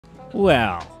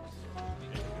Well,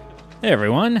 hey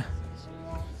everyone.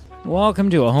 Welcome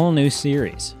to a whole new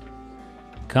series,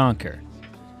 Conker,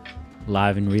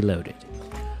 Live and Reloaded.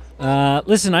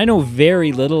 Listen, I know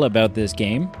very little about this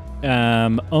game.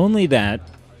 Only that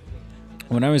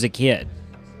when I was a kid,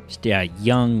 just a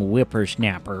young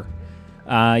whippersnapper,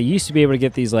 I used to be able to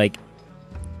get these like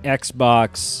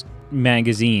Xbox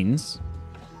magazines,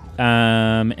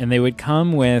 and they would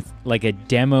come with like a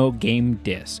demo game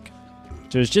disc.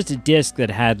 So it was just a disc that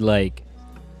had like,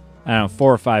 I don't know,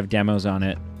 4 or 5 demos on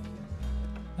it.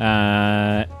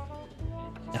 And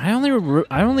I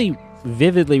only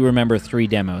vividly remember 3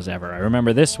 demos ever. I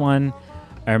remember this one.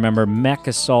 I remember Mech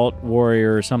Assault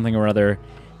Warrior or something or other.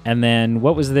 And then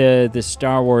what was the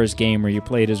Star Wars game where you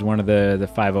played as one of the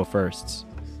 501sts?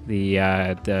 The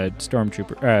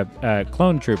stormtrooper,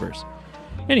 clone troopers.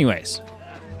 Anyways.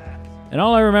 And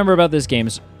all I remember about this game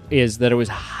is that it was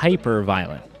hyper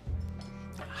violent.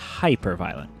 Hyper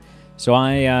violent. So all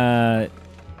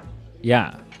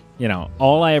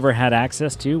I ever had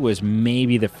access to was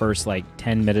maybe the first like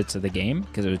 10 minutes of the game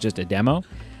because it was just a demo.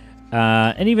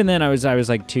 And even then I was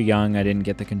like too young. I didn't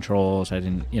get the controls. I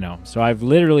didn't, so I've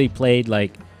literally played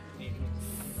like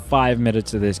 5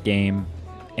 minutes of this game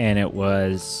and it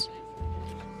was,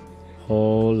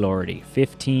 oh lordy,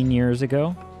 15 years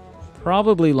ago,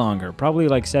 probably longer, probably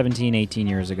like 17, 18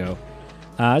 years ago.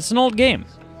 It's an old game.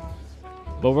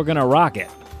 But we're gonna rock it.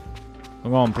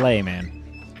 We're gonna play, man.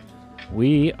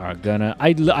 We are gonna...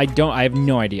 I have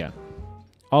no idea.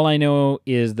 All I know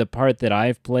is the part that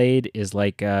I've played is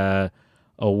like a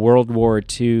World War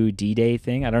II D-Day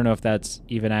thing. I don't know if that's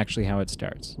even actually how it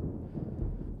starts.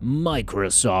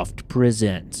 Microsoft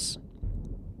presents.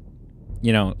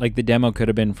 Like the demo could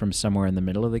have been from somewhere in the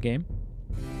middle of the game.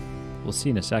 We'll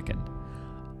see in a second.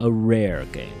 A rare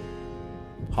game.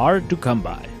 Hard to come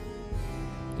by.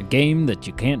 A game that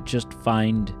you can't just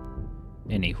find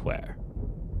anywhere.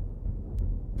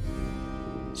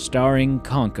 Starring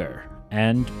Conker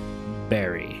and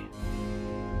Barry.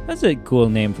 That's a cool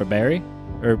name for Barry.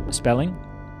 Or spelling.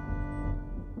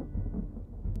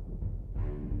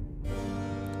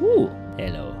 Ooh,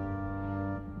 hello.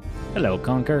 Hello,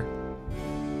 Conker.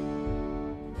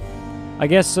 I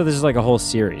guess so this is like a whole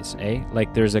series, eh?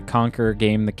 Like there's a Conker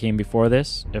game that came before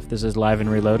this, if this is Live and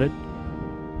Reloaded.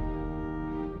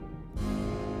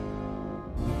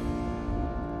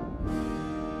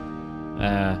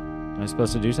 Am I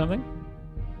supposed to do something?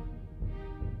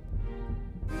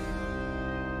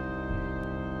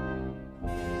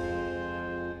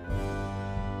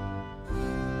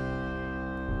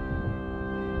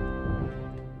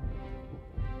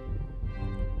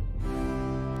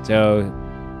 So,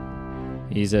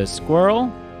 he's a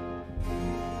squirrel,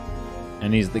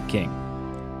 and he's the king.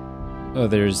 Oh,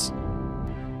 there's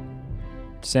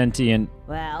sentient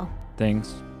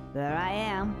things. There I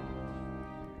am.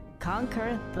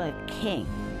 Conker the king.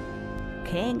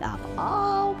 King of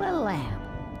all the land.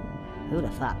 Who'd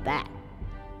have thought that?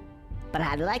 But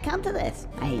how did I come to this,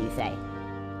 I hear you say?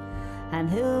 And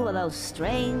who are those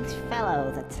strange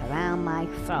fellows that surround my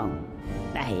throne?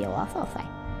 I hear you also say.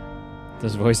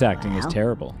 This voice acting is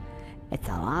terrible. It's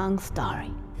a long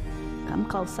story. Come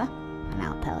closer, and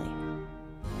I'll tell you.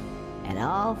 It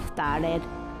all started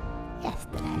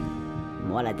yesterday.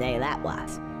 What a day that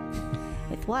was.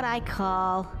 It's what I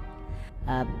call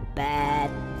a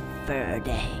bad fur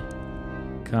day.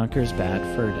 Conker's bad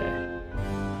fur day.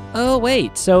 Oh,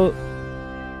 wait, so...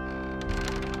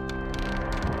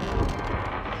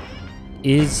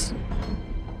 Is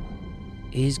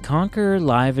Conker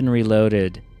Live and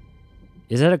Reloaded...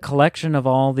 Is that a collection of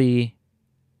all the...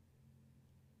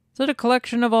 Is that a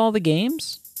collection of all the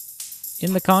games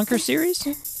in the Conker series?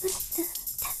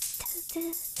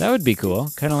 That would be cool.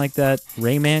 Kind of like that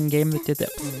Rayman game that did that.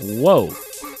 Whoa.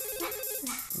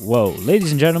 Whoa.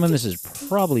 Ladies and gentlemen, this is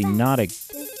probably not a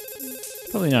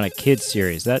kid's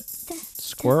series. That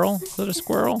squirrel? Is that a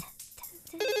squirrel?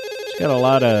 It's got a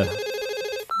lot of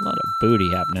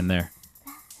booty happening there.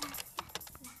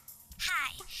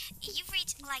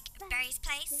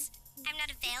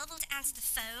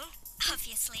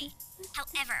 Obviously.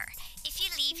 However, if you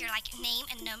leave your name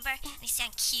and number and they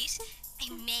sound cute, I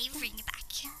may ring you back.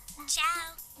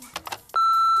 Ciao.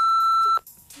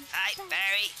 Hi,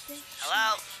 Barry.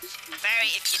 Hello? Barry,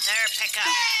 if you dare pick up.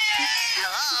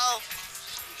 Hello?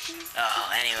 Oh,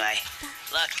 anyway,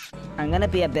 look. I'm gonna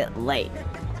be a bit late.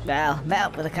 Well, met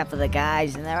up with a couple of the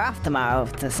guys and they're off tomorrow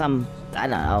to some, I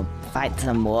don't know, fight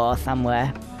some war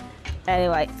somewhere.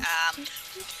 Anyway.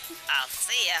 I'll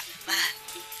see ya.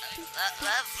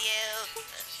 Love you.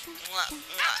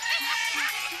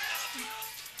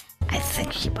 I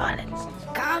think she bought it.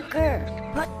 Conker,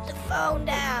 put the phone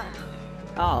down.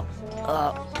 Oh,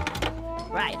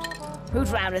 right.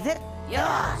 Whose round is it?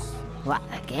 Yours. What,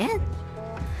 again?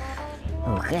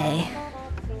 Okay.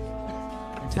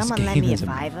 Someone lend me a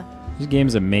 $5. This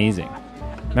game's amazing.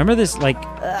 Remember this, like,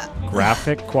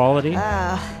 graphic quality?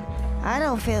 I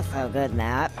don't feel so good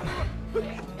now.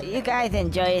 You guys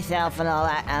enjoy yourself and all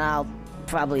that, and I'll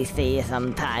probably see you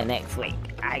sometime next week.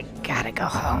 I gotta go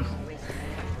home.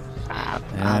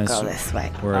 I'll go this way.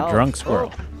 We're a drunk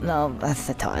squirrel. No, that's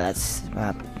the toilets.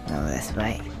 Go this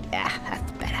way. Yeah,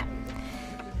 that's better.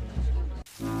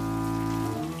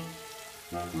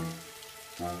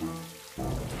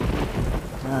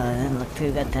 Oh, it didn't look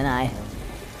too good tonight.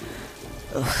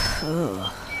 Ooh,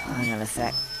 hang on a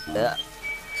sec.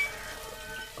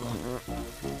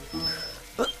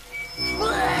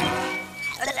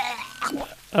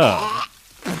 Oh.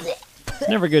 It's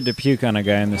never good to puke on a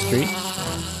guy in the street.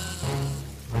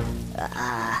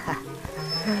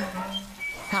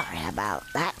 Sorry about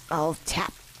that, old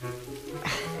chap.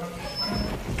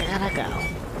 Gotta go.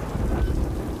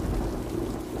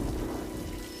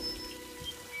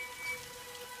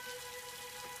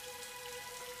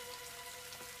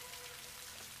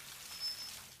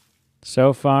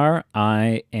 So far,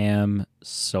 I am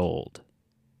sold.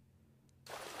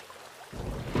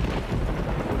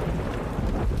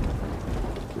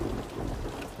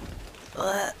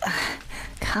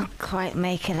 Can't quite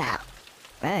make it out.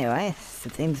 Anyway,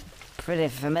 it seems pretty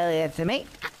familiar to me.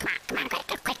 Come on,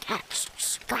 quick.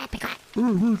 Go on, be quiet.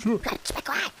 Be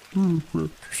quiet.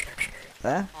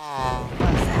 Huh?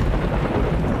 What's that?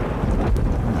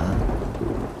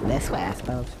 This way, I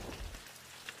suppose.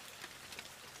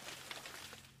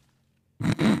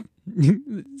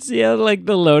 See how, like,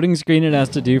 the loading screen it has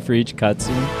to do for each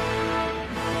cutscene?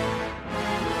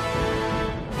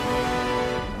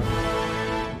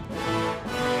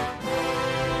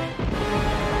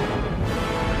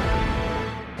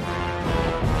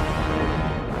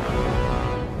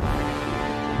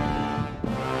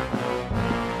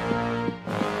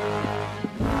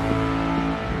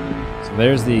 So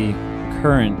there's the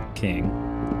current king.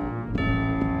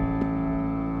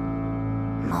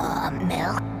 More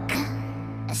milk,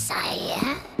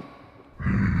 sire?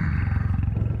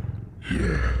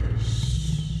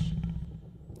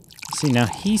 See, now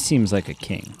he seems like a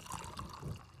king.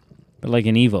 But like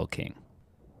an evil king.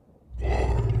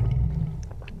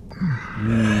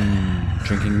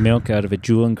 Drinking milk out of a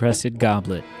jewel-encrusted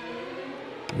goblet.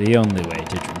 The only way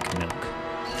to drink milk.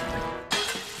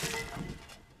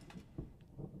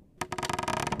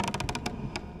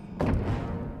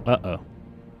 Uh-oh.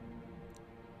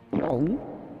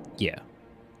 Yeah.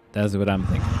 That's what I'm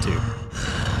thinking, too.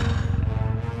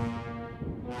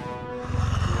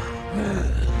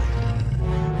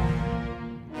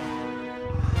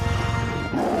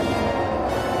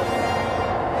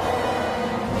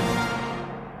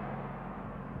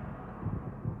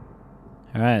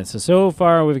 Alright, so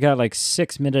far we've got like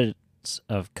 6 minutes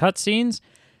of cutscenes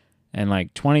and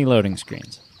like 20 loading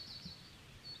screens.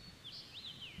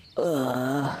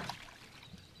 Oh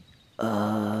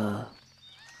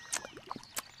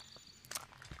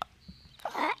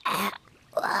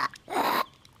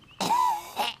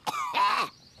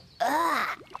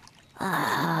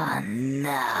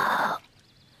no.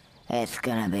 It's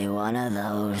gonna be one of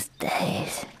those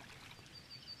days.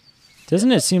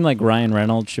 Doesn't it seem like Ryan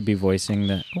Reynolds should be voicing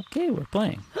the... Okay, we're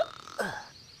playing.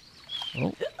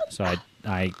 Oh, so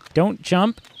I don't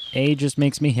jump. A just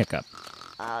makes me hiccup.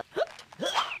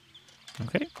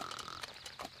 Okay.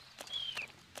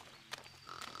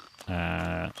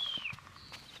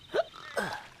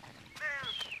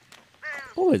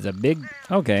 Oh, it's a big...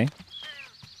 Okay.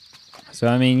 So,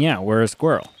 I mean, yeah, we're a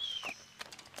squirrel.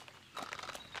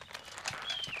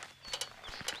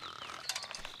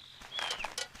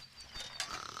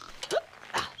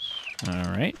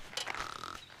 All right.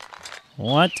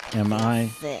 What am I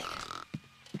Thick.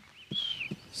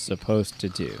 supposed to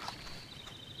do?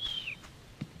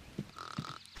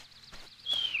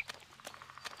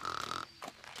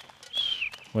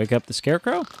 Wake up the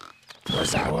scarecrow?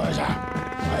 What's that? Who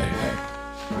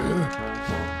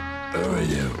are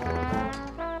you?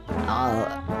 Oh,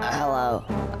 hello.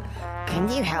 Can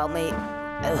you help me?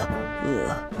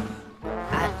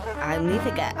 I need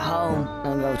to get home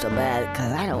and go to bed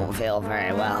because I don't feel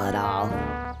very well at all.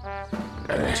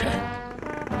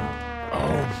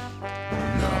 Oh,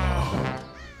 no.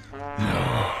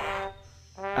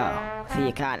 Oh, so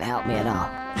you can't help me at all?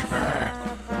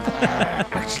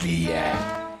 Actually,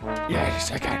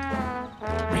 yes, I can.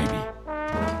 Maybe.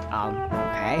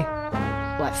 Okay.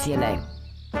 What's your name?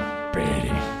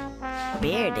 Beardy.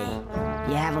 Beardy.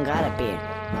 You haven't got a beard.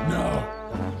 No.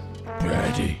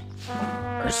 Birdie.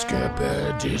 I scare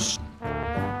birdies.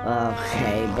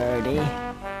 Okay, Birdie.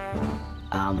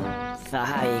 So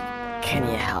can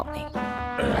you help me?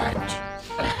 Right.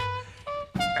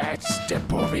 Let's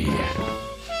step over here.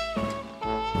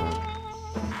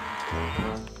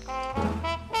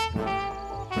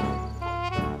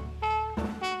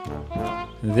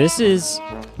 This is,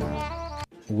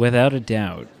 without a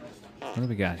doubt, what do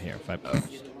we got here?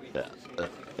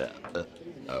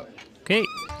 Okay.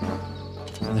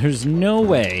 There's no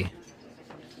way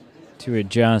to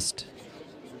adjust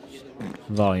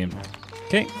volume.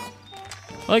 Okay.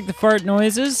 I like the fart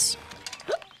noises.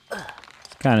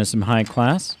 It's kind of some high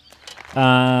class.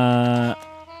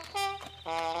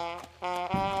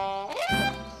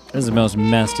 This is the most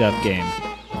messed up game.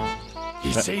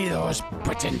 You see those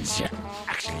buttons?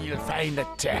 Actually, you'll find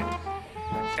that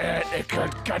they're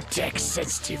called context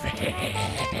sensitive.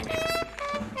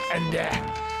 And,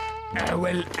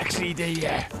 well, actually, they,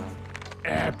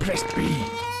 press B.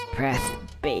 Press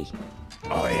B.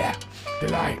 Oh, yeah. The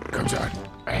light comes on.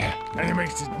 And it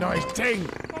makes this noise ting.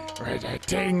 Right, a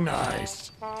ting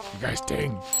noise. You guys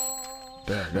ting.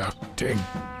 There, look, ting.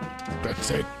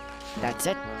 That's it. That's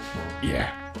it?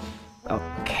 Yeah.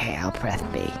 Okay, I'll press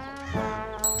B.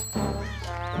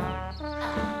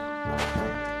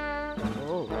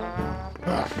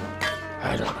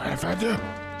 I don't know if I do.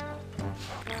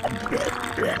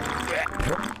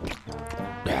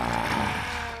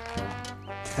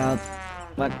 So,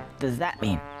 what does that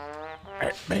mean?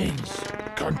 It means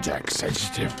context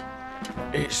sensitive.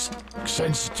 It's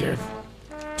sensitive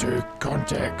to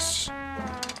context.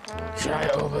 Try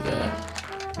it over there.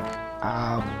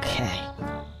 Okay.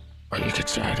 Or you could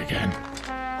try it again.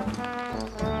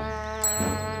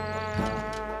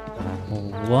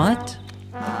 What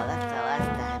Oh, that's the last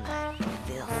time I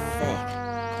feel sick.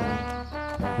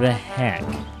 the heck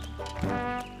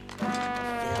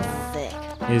Feel sick.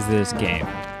 is this game?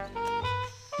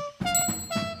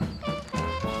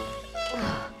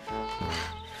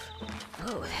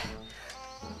 Food.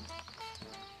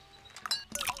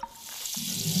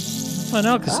 An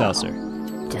Alka-Seltzer.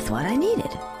 Just what I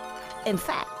needed. In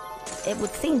fact, it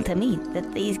would seem to me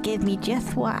that these give me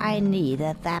just what I need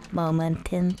at that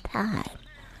moment in time.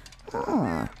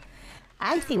 Oh,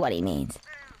 I see what he means.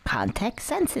 Context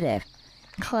sensitive.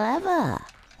 Clever.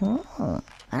 Oh,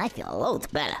 and I feel loads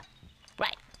better.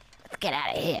 Right, let's get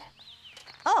out of here.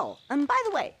 Oh, and by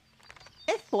the way,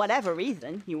 if for whatever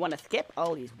reason you want to skip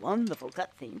all these wonderful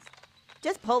cutscenes,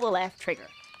 just pull the left trigger.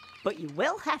 But you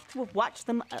will have to have watched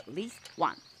them at least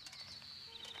once.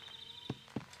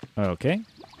 Okay.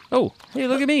 Oh, hey,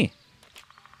 look at me.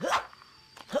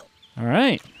 All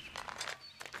right.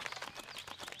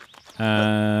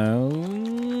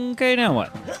 Okay, now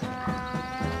what?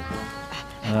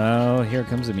 Oh, here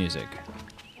comes the music.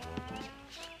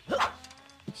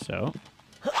 So.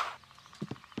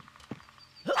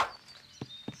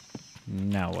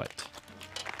 Now what?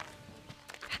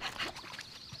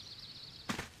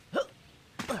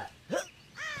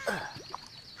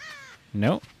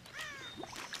 No.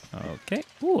 Okay.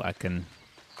 Ooh, I can.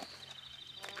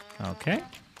 Okay.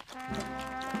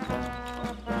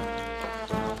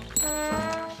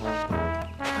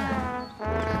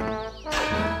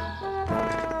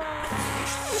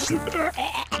 Really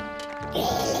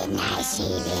nice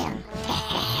eating.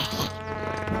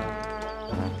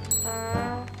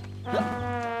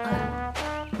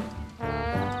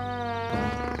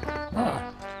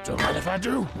 Don't mind if I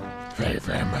do. Very,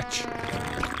 very much.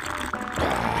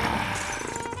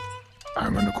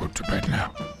 I'm gonna go to bed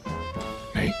now.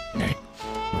 Night, night.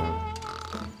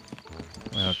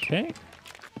 Okay.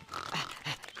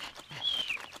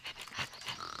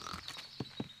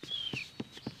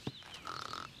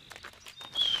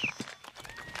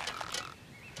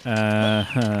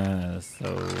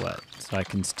 So what? So I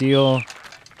can steal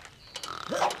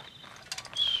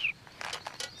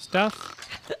stuff?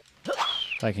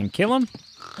 So I can kill him?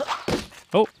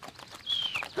 Oh.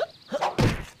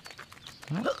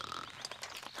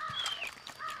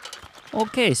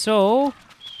 Okay, so...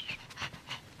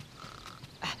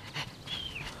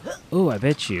 Ooh, I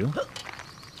bet you.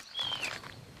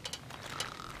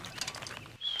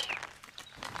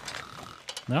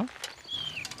 No?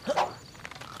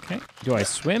 Okay, do I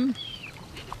swim?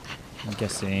 I'm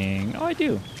guessing... Oh, I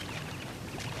do.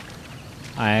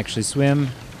 I actually swim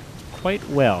quite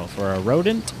well for a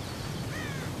rodent.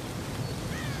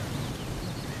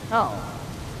 Oh,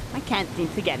 I can't seem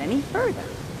to get any further.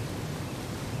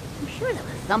 I'm sure there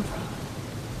was something.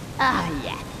 Ah,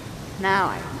 yes. Now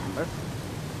I remember.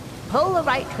 Pull the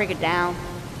right trigger down,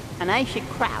 and I should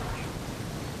crouch.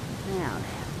 Now then,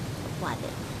 what is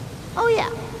it? Oh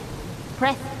yeah.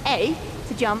 Press A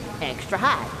to jump extra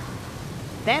high.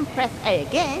 Then press A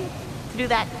again to do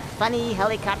that funny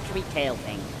helicopter-y tail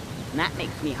thing. And that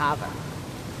makes me hover.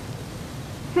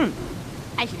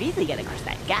 I should easily get across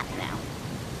that gap now.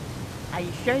 Are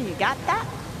you sure you got that?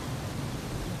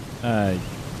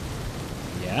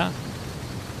 Yeah.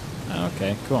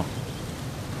 Okay, cool.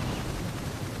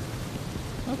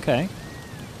 Okay.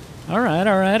 Alright.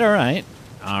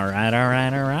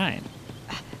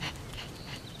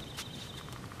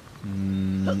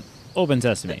 Open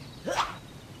sesame.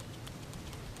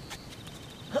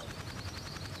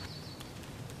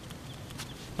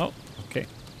 Oh, okay.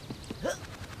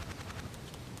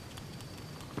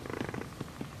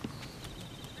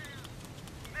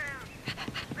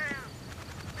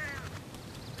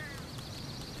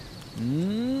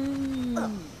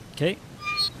 Okay.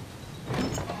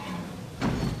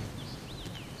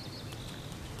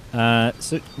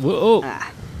 Whoa.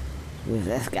 Who's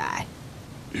this guy?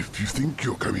 If you think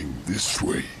you're coming this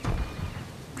way,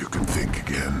 you can think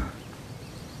again.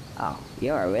 Oh,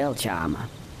 you're a real charmer.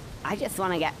 I just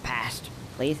want to get past,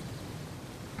 please.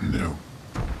 No,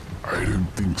 I don't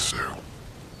think so.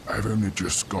 I've only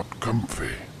just got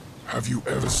comfy. Have you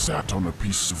ever sat on a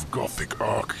piece of Gothic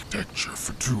architecture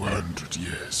for 200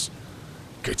 years?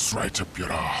 Gets right up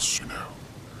your arse, you know.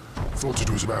 Thought it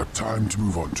was about time to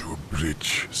move on to a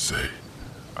bridge, say.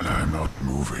 And I'm not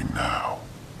moving now.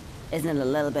 Isn't it a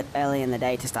little bit early in the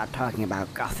day to start talking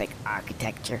about Gothic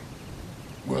architecture?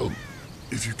 Well,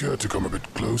 if you care to come a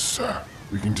bit closer,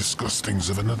 we can discuss things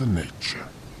of another nature.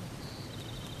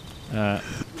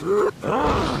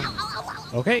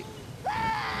 Okay.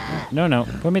 No,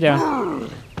 put me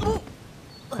down.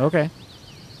 Okay.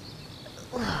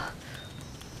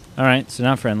 Alright, so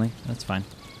not friendly. That's fine.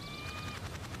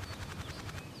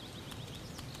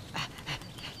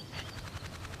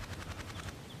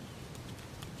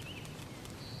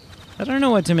 I don't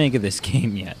know what to make of this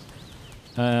game yet.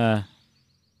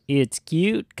 It's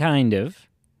cute, kind of.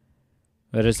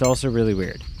 But it's also really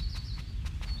weird.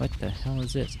 What the hell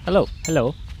is this? Hello.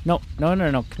 No.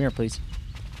 Come here, please.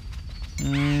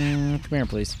 Come here,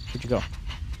 please. Where'd you go?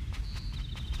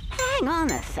 Hang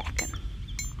on a second.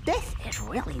 This is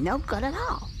really no good at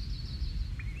all.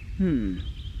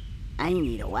 I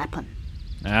need a weapon.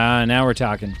 Now we're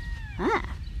talking. That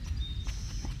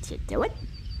should do it.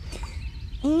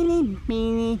 Eeny,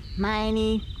 meeny,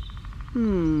 miny.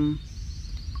 Am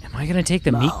I gonna take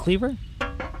the meat cleaver?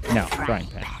 No, frying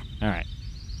pan. Alright.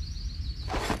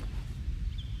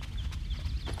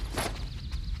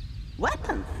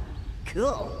 Weapons?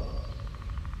 Cool.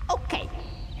 Okay,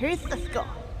 here's the score.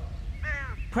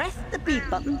 Press the B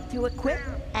button to equip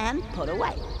and put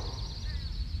away.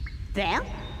 Then,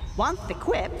 once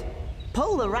equipped,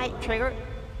 pull the right trigger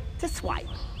to swipe.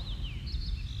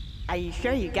 Are you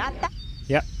sure you got that?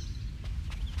 Yep.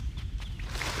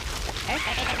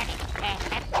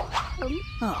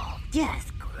 Oh,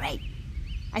 just great.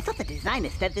 I thought the designer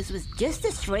said this was just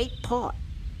a straight port.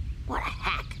 What a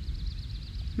hack.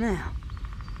 Now,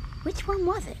 which one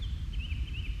was it?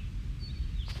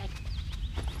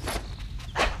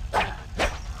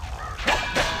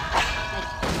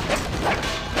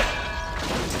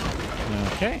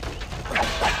 Okay.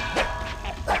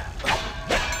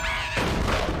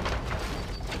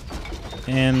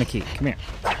 And the key. Come here.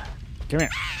 Come here.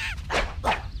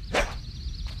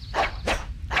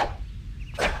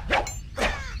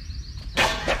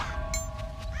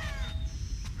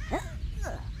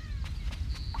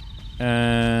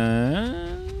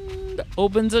 And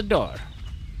opens a door.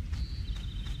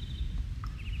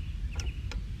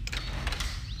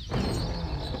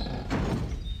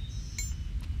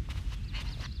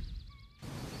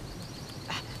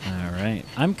 All right.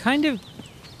 I'm kind of.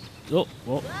 Oh,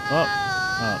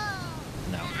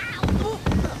 no.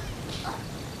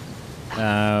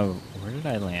 Where did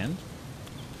I land?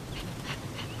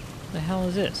 What the hell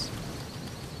is this?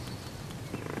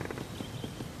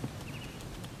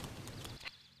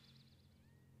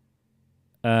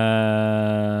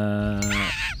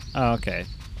 Oh, okay.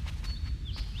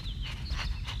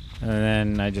 And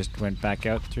then I just went back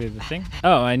out through the thing.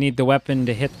 Oh, I need the weapon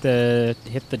to hit the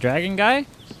dragon guy?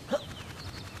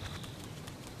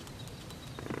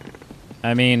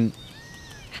 I mean,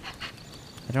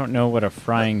 I don't know what a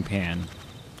frying pan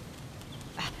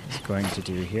is going to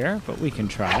do here, but we can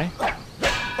try.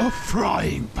 A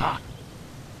frying pan?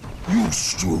 You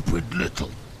stupid little...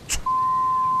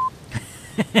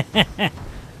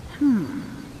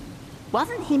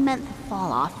 Wasn't he meant to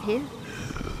fall off here?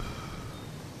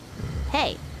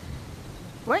 Hey,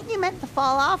 weren't you meant to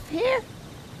fall off here?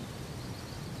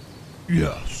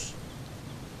 Yes,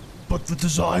 but the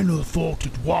designer thought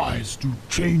it wise to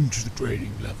change the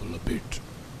training level a bit.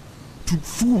 To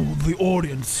fool the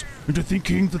audience into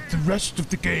thinking that the rest of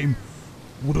the game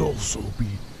would also be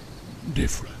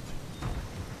different.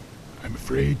 I'm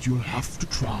afraid you'll have to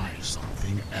try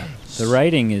something else. The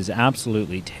writing is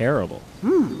absolutely terrible.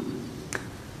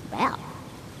 Well,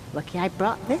 lucky I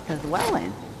brought this as well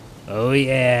in. Oh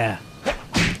yeah.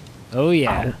 Oh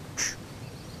yeah.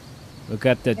 Look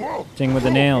at the thing with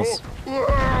the nails.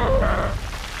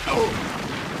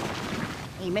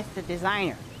 He missed the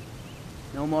designer.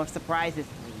 No more surprises,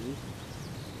 please.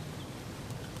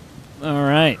 All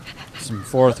right. Some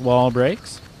fourth wall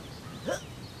breaks.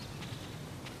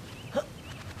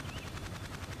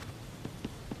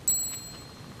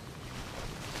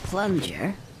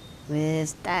 Plunger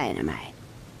with dynamite.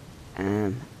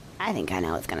 I think I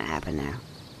know what's gonna happen now.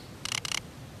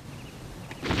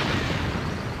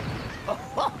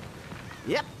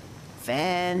 Yep.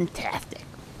 Fantastic.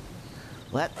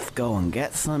 Let's go and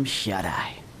get some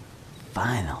shut-eye.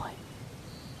 Finally.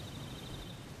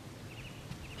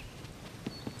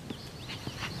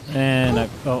 And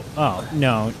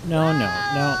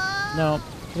no,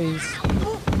 please.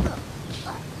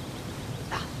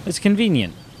 It's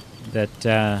convenient that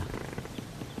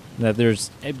that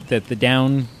the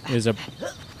down is a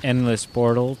endless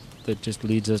portal that just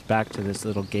leads us back to this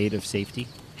little gate of safety.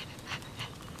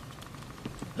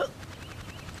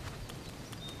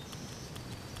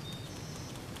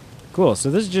 Cool.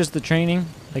 So this is just the training.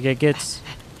 Like it gets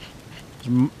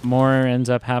more ends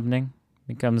up happening.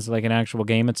 Becomes like an actual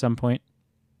game at some point.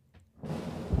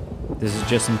 This is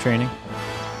just some training.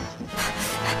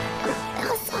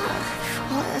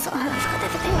 What is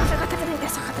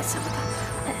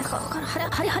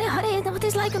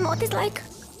like? What is like?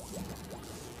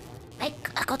 Like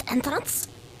a good entrance.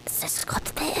 This is got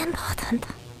to be important.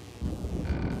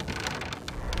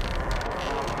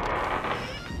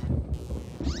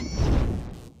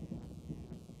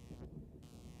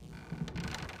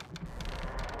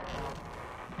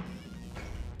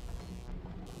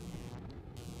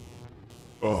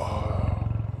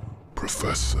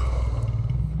 Professor,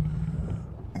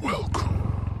 welcome.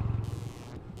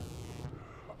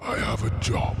 I have a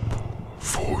job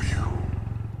for you.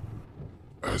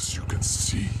 As you can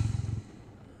see,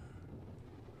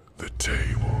 the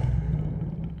table.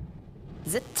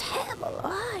 The table,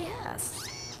 yes.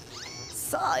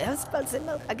 So, you have spilled the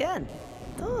milk again.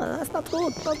 Oh, that's not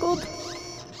good, not good.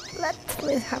 Let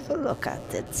me have a look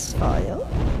at it for you.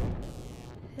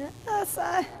 Yes,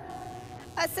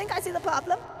 I think I see the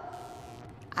problem.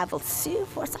 I will see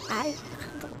what I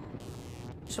can do.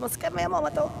 Just give me a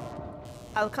moment, though.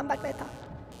 I'll come back later.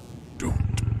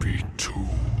 Don't be too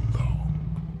long.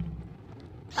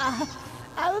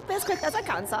 I will be as quick as I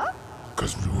can, sir.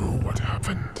 Because you know what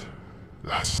happened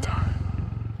last time.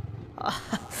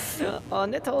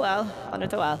 On it well, on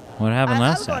it well. What happened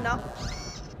last I'll time? go now.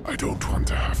 I don't want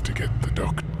to have to get the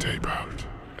duct tape out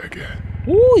again.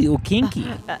 Ooh, you kinky.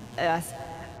 Yes.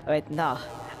 Wait, no.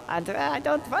 I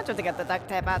don't want you to get the duct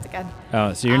tape out again.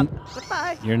 Oh, so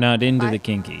Goodbye. you're not into Bye. the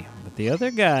kinky, but the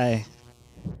other guy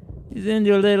is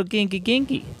into a little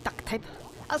kinky. Duct tape.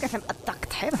 I'll get him a duct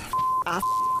tape. I'll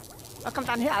come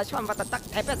down here. I'll show him what the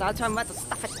duct tape is. I'll show him where to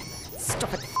stuff it.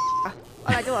 Stupid.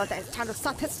 All I do all day is trying to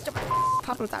sort his stupid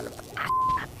problems out of it.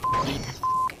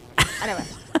 Anyway,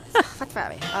 what were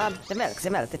we? The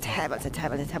milk, the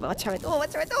table. What shall we do?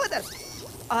 What shall we do with this?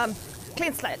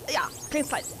 Clean slate. Yeah, clean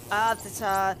slate. This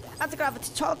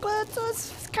anti-gravity chocolate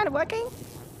is kind of working.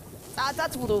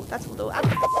 That's voodoo. I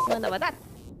don't know about that.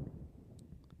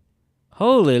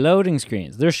 Holy loading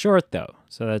screens. They're short though,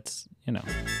 so that's, you know.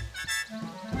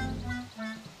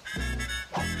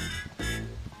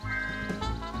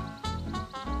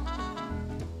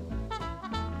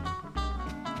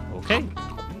 Okay.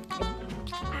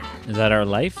 Is that our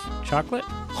life chocolate?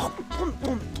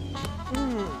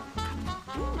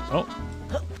 Oh.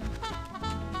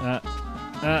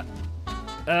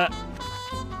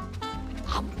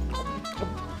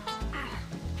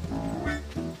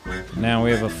 Now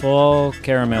we have a full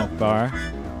caramel bar.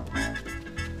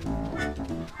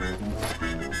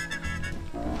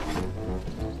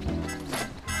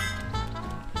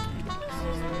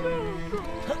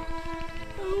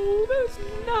 Oh, those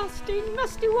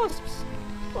nasty wasps.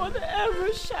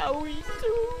 Whatever shall we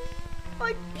do?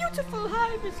 My beautiful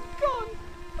hive is gone.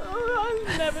 Oh,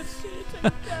 I'll never see it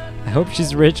again. I hope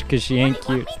she's rich because she ain't What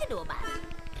do you cute. want me to do about it?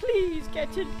 Please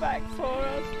get it back for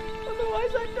us.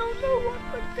 Otherwise, I don't know what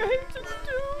we're going to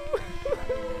do.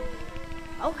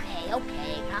 Okay,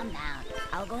 calm down.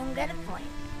 I'll go and get it for you.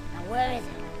 Now, where is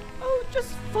it? Oh,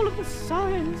 just follow the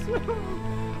signs.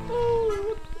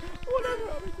 Oh, Whatever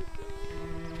are we to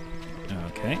do?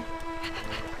 Okay.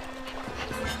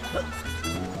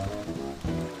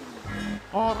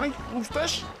 All right, who's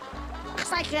this?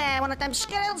 Looks like one of them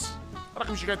squirrels. I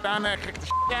reckon we should get down there and kick the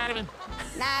out of him.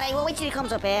 Nah, well, wait till he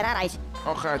comes up here, alright?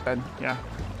 Okay, then, yeah.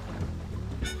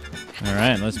 All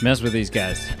right, let's mess with these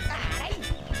guys.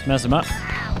 Let's mess them up.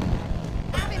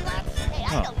 Grab him, lads. Hey,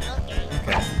 I don't know.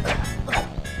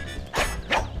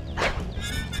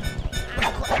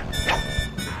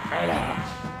 Hello,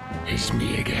 it's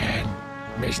me again,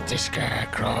 Mr.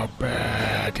 Scarecrow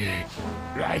Birdie.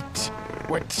 Right,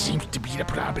 what seems to be the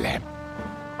problem?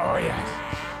 Oh yes,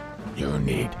 you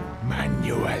need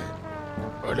manual.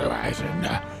 Otherwise,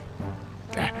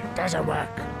 that doesn't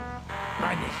work.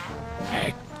 Manual,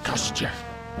 it costs you.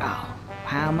 Oh,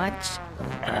 how much?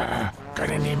 Got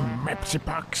any Mepsi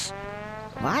bucks?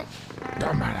 What?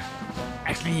 Don't matter.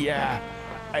 Actually, I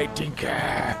think,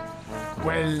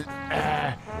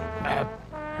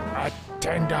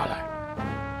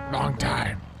 $10. Long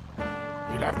time.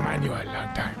 You'll have manual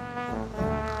long time.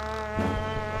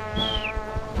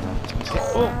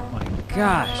 Oh my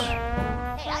gosh.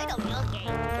 Hey, I don't know.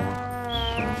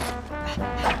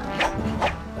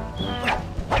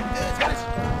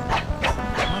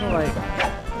 How do I?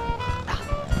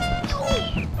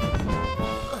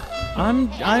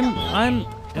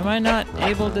 Am I not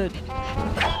able to?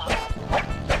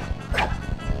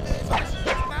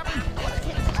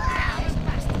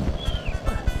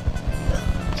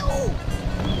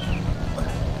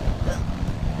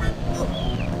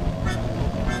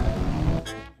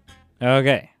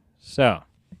 Okay, so,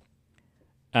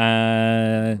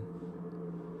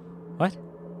 what?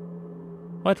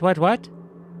 What?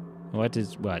 What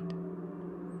is what?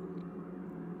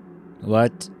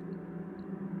 What?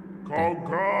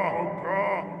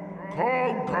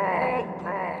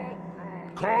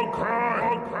 Conker!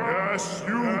 Yes,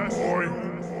 you, boy.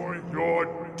 You're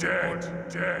dead.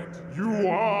 You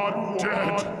are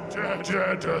dead.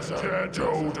 Dead as a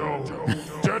dodo.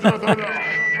 Deader than I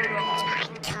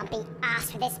can't be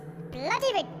asked for this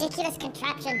bloody ridiculous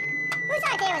contraption. Whose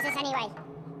idea was this anyway?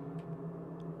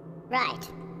 Right.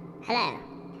 Hello.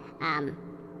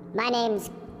 My name's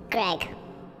Greg,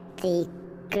 the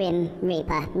Grim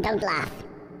Reaper. Don't laugh.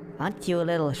 Aren't you a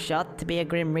little short to be a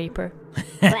Grim Reaper?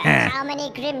 Well, how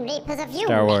many Grim Reapers have you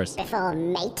Star met Wars. before,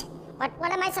 mate?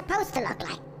 What am I supposed to look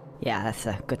like? Yeah, that's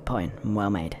a good point. Well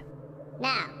made.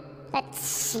 Now, let's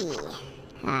see.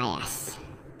 Ah, yes.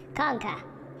 Conker.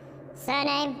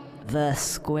 Surname? The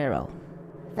squirrel.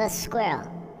 The Squirrel.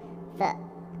 The...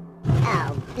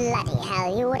 Oh, bloody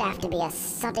hell, you would have to be a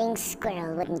sodding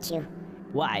squirrel, wouldn't you?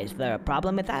 Why, is there a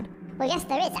problem with that? Well, yes,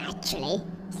 there is, actually.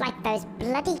 It's like those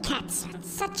bloody cats. It's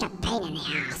such a pain in the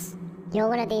ass. You're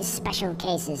one of these special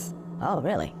cases. Oh,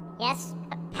 really? Yes,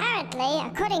 apparently,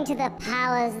 according to the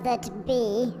powers that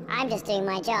be, I'm just doing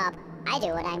my job. I do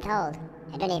what I'm told.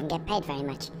 I don't even get paid very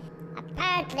much.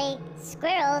 Apparently,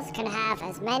 squirrels can have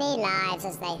as many lives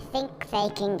as they think they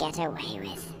can get away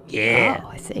with. Yeah. Oh,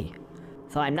 I see.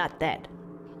 So I'm not dead.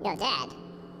 You're dead,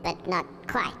 but not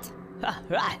quite.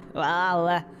 Right.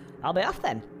 Well, I'll be off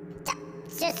then.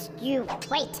 Just you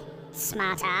wait,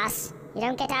 smart ass. You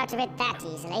don't get out of it that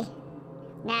easily.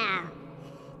 Now,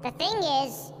 the thing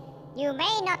is, you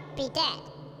may not be dead,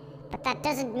 but that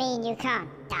doesn't mean you can't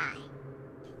die.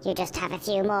 You just have a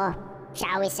few more,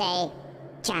 shall we say,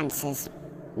 chances.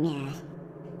 Yeah.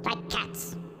 Like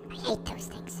cats. I hate those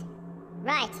things.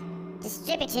 Right.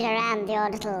 Distributed around your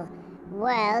little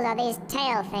world are these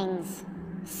tail things.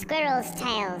 Squirrels'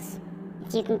 tails.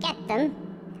 If you can get them,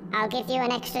 I'll give you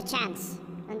an extra chance.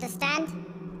 Understand?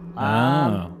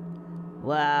 Oh.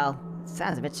 Well,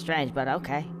 sounds a bit strange, but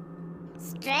okay.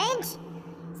 Strange?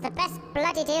 It's the best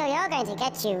bloody deal you're going to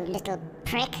get, you little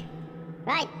prick.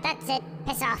 Right, that's it.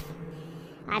 Piss off.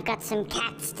 I've got some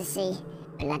cats to see.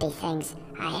 Bloody things.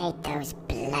 I hate those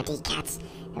bloody cats.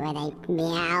 The way they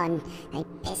meow and they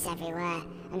piss everywhere.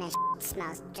 And their shit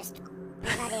smells just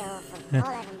bloody awful. All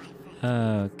over my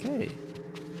face. Okay.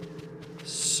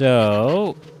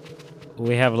 So,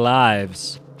 we have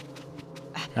lives.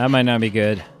 That might not be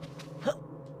good.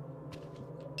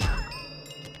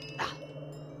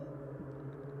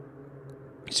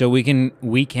 So we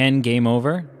can game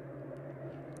over?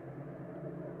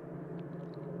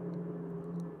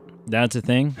 That's a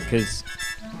thing? Because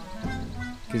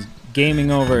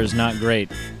gaming over is not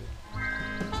great.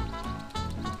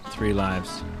 3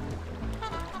 lives.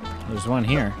 There's one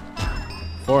here.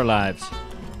 4 lives.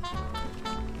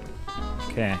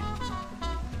 Okay.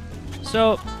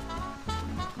 So,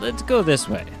 let's go this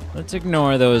way. Let's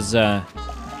ignore those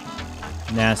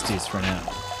nasties for now.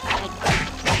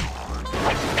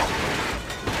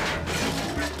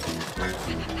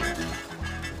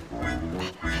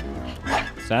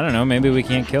 So I don't know, maybe we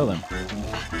can't kill them.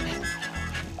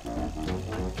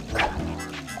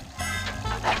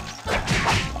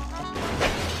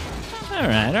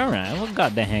 Alright, we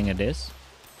got the hang of this.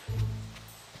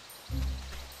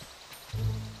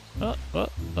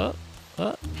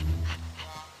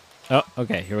 Oh,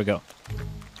 okay, here we go.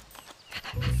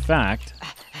 In fact,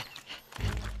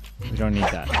 we don't need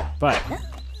that. But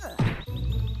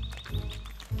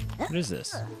what is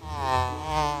this?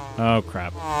 Oh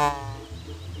crap.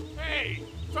 Hey,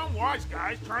 some wise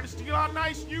guy's trying to steal our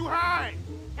nice new hide.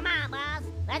 Come on, boss.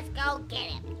 Let's go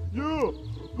get him. Yeah,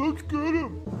 let's get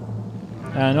him.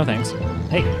 No thanks.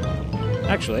 Hey,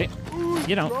 actually,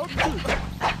 you know.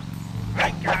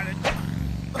 I got it.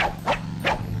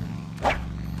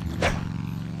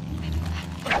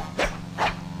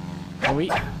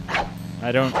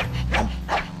 I don't. I'm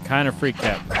kind of freaked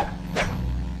out.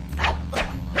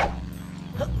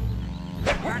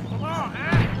 Come on,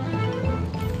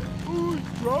 huh? Ooh, he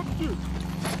dropped it.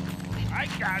 I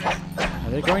got it. Are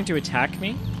they going to attack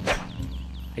me?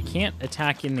 I can't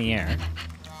attack in the air.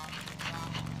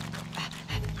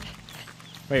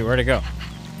 Wait, where'd it go?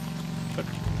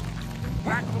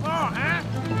 Come on, huh?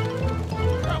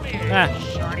 Come here, Ah,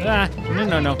 shorty.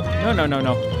 no.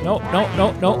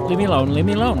 Leave me alone.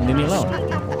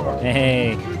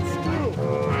 Hey.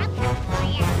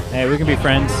 Hey, we can be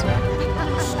friends.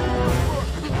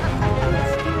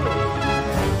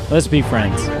 Let's be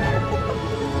friends.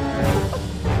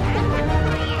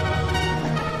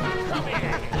 Come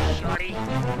here, shorty.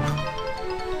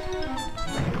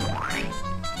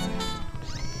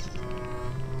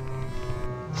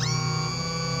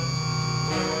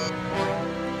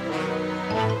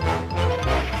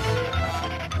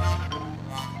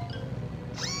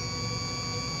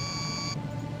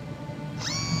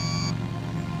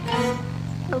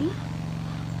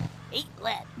 Eat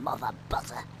that, mother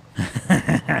butter.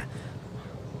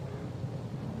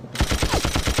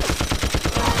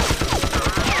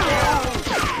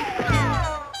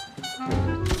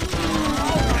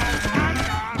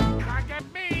 Can't get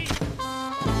me.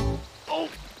 Oh,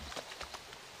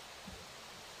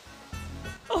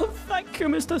 Oh, thank you,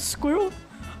 Mr. Squirrel.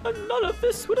 And none of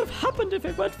this would have happened if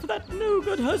it weren't for that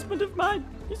no-good husband of mine.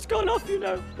 He's gone off, you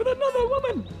know, with another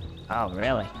woman. Oh,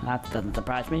 really? That doesn't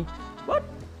surprise me. What?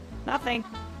 Nothing.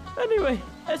 Anyway,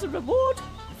 as a reward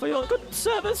for your good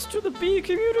service to the bee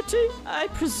community, I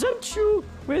present you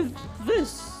with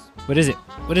this. What is it?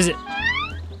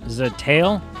 Is it a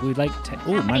tail? We'd like to.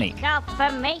 Ooh, money. Go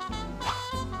for me.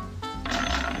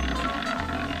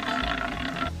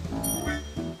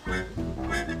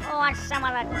 Who wants some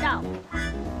of the dough?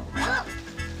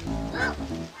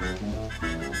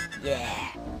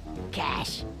 Yeah.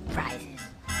 Cash. Prizes.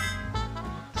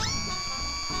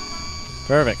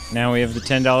 Perfect. Now we have the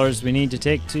 $10 we need to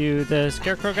take to the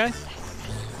scarecrow guy.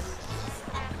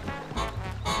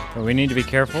 But we need to be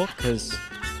careful, because...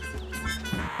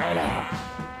 Hello,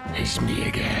 it's me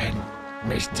again,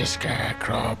 Mr.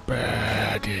 Scarecrow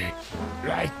Birdie.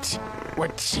 Right,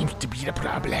 what seems to be the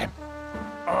problem?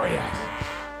 Oh yes,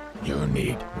 you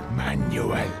need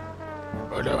manual.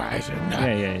 Otherwise, you're not.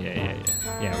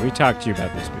 Yeah, we talked to you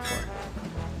about this before.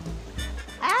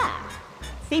 Ah,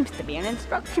 seems to be an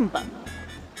instruction book.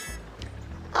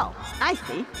 Oh, I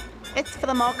see. It's for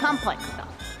the more complex stuff.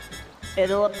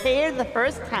 It'll appear the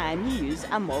first time you use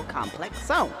a more complex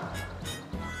zone.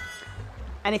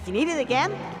 And if you need it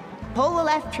again, pull the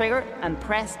left trigger and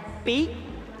press B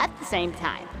at the same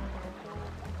time.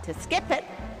 To skip it,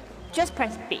 just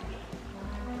press B.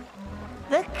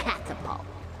 The catapult.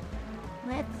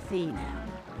 Let's see now.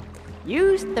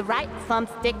 Use the right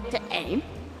thumbstick to aim,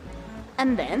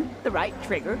 and then the right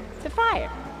trigger to fire.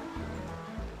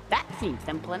 That seems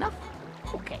simple enough.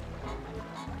 Okay.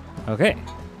 Okay.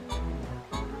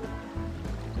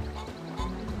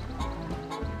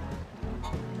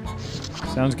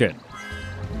 Sounds good.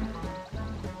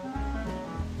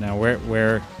 Now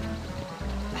where's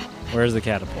the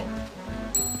catapult?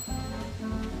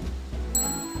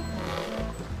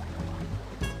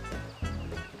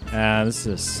 This is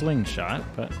a slingshot,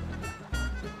 but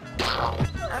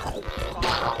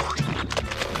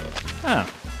oh.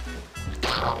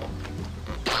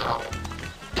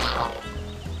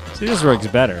 See, this works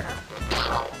better.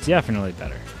 Definitely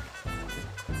better.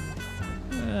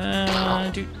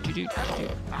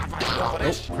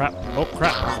 Oh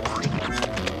crap.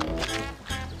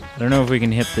 I don't know if we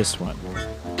can hit this one.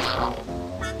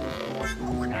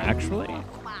 Actually.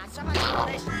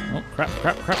 Oh, crap.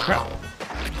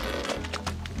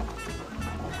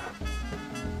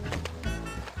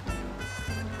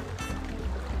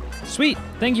 Sweet.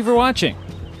 Thank you for watching.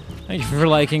 Thank you for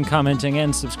liking, commenting,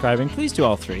 and subscribing. Please do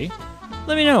all three.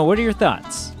 Let me know, what are your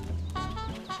thoughts?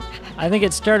 I think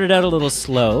it started out a little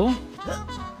slow.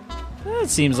 It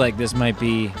seems like this might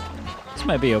be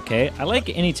okay. I like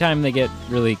anytime they get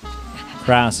really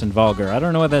crass and vulgar. I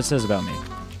don't know what that says about me.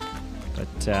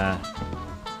 But, I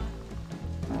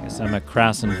guess I'm a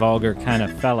crass and vulgar kind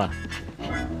of fella.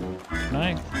 Can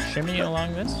I shimmy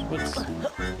along this? What's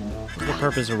the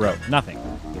purpose of rope? Nothing.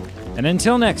 And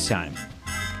until next time,